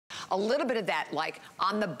a little bit of that like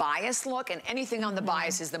on the bias look, and anything on the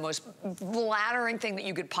bias is the most flattering thing that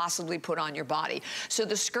you could possibly put on your body. So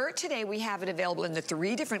the skirt today, we have it available in the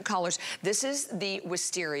 3 different colors. This is the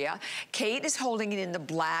wisteria. Kate is holding it in the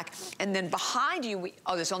black, and then behind you,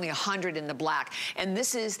 there's only 100 in the black, and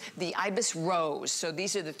this is the ibis rose. So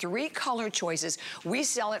these are the 3 color choices. We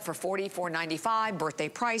sell it for $44.95, birthday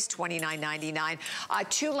price $29.99.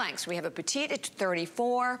 2 lengths. We have a petite at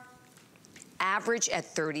 34. Average at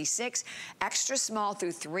 36, extra small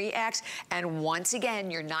through 3X, and once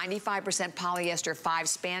again, your 95% polyester, 5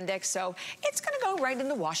 spandex, so it's gonna go right in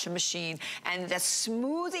the washing machine. And the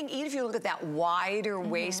smoothing, even if you look at that wider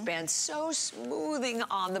waistband, so smoothing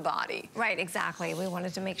on the body. Right, exactly. We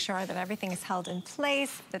wanted to make sure that everything is held in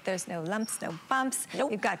place, that there's no lumps, no bumps.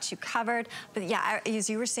 Nope. We've got you covered. But yeah, as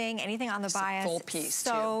you were saying, anything on the bias, full piece,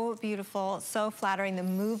 so beautiful, so flattering. The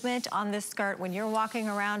movement on this skirt, when you're walking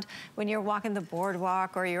around, when you're walking the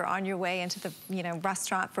boardwalk or you're on your way into the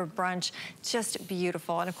restaurant for brunch, just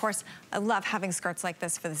beautiful. And of course, I love having skirts like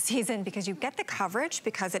this for the season because you get the coverage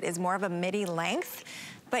because it is more of a midi length,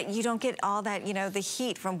 but you don't get all that, the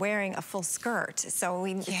heat from wearing a full skirt. So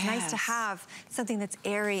it's nice to have something that's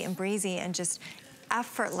airy and breezy and just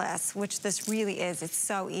effortless, which this really is. It's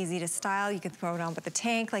so easy to style. You can throw it on with the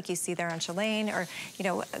tank like you see there on Shalane, or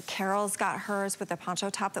Carol's got hers with the poncho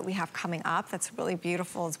top that we have coming up. That's really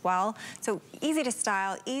beautiful as well. So easy to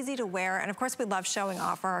style, easy to wear, and of course we love showing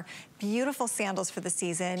off our beautiful sandals for the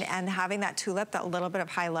season, and having that tulip, that little bit of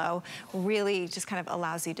high-low, really just kind of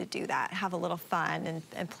allows you to do that, have a little fun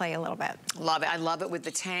and play a little bit. Love it. I love it with the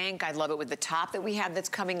tank. I love it with the top that we have that's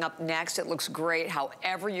coming up next. It looks great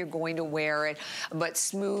however you're going to wear it, but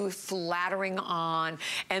smooth, flattering on,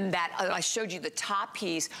 and that, I showed you the top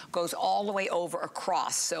piece goes all the way over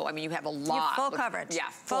across. So, I mean, you have a lot. Full coverage. Yeah,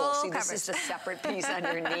 full. See, coverage. this is a separate piece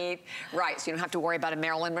underneath. Right, so you don't have to worry about a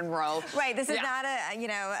Marilyn Monroe. Right, this is not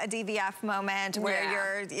a DVF moment where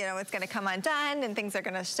you're, it's gonna come undone and things are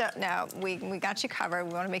gonna show. No, we got you covered.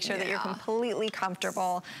 We wanna make sure that you're completely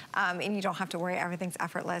comfortable, and you don't have to worry. Everything's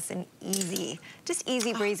effortless and easy. Just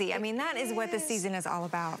easy breezy. I mean, that is what this season is all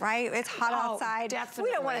about, right? It's hot outside.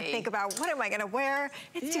 Definitely. We don't wanna think about, what am I gonna wear?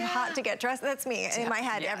 It's too hot to get dressed. That's me in my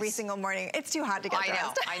head every single morning. It's too hot to get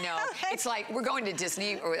dressed. I know. It's like, we're going to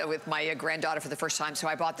Disney with my granddaughter for the first time, so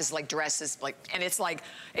I bought this dress, and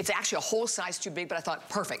it's actually a whole size too big, but I thought,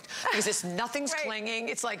 perfect, because nothing's clinging.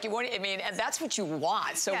 It's like, and that's what you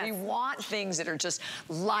want. So we want things that are just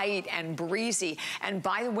light and breezy. And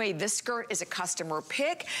by the way, this skirt is a customer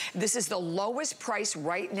pick. This is the lowest price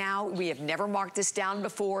right now. We have never marked this down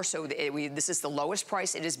before, so this is the lowest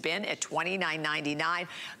price it has been at $29.99.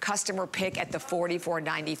 Customer pick at the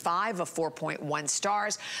 $44.95 of 4.1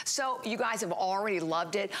 stars. So you guys have already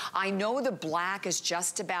loved it. I know the black is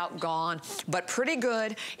just about gone, but pretty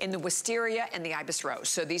good in the wisteria and the ibis rose.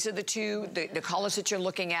 So these are the two, the colors that you're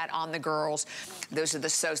looking at on the girls. Those are the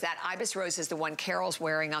so's. That ibis rose is the one Carol's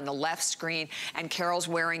wearing on the left screen, and Carol's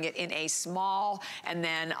wearing it in a small, and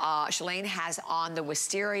then Shalane has on the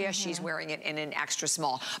wisteria. She's wearing it in an extra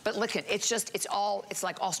small. But look, it's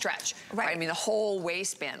like all stretch. Right. I mean, the whole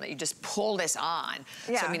waistband, you just pull this on.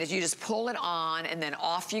 Yeah. So I mean, you just pull it on and then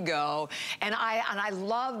off you go. And I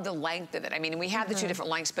love the length of it. I mean, we have the 2 different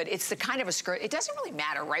lengths, but it's the kind of a skirt, it doesn't really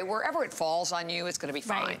matter, right? Wherever it falls on you, it's gonna be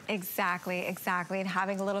fine. Right, exactly. And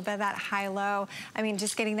having a little bit of that high-low, I mean,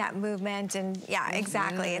 just getting that movement and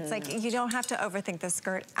exactly. It's like, you don't have to overthink the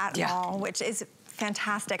skirt at all, which is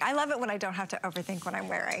fantastic. I love it when I don't have to overthink what I'm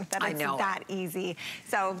wearing. That it's that easy.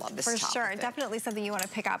 So for sure, definitely something you want to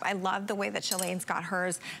pick up. I love the way that Shalane's got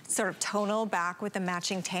hers sort of tonal back with the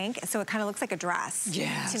matching tank. So it kind of looks like a dress to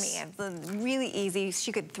me. It's really easy.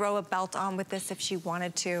 She could throw a belt on with this if she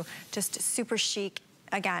wanted to. Just super chic.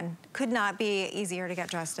 Again, could not be easier to get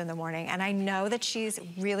dressed in the morning. And I know that she's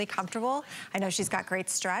really comfortable. I know she's got great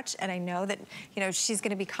stretch, and I know that, she's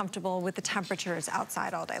gonna be comfortable with the temperatures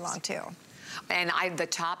outside all day long too. And the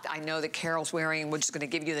top, I know that Carol's wearing, we're just gonna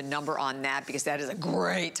give you the number on that because that is a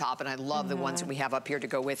great top, and I love the ones that we have up here to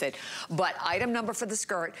go with it. But item number for the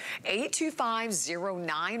skirt,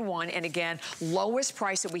 825091, and again, lowest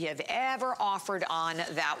price that we have ever offered on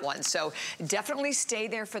that one. So definitely stay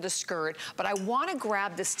there for the skirt, but I wanna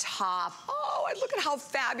grab this top. Oh, and look at how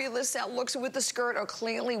fabulous that looks with the skirt or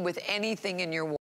clearly with anything in your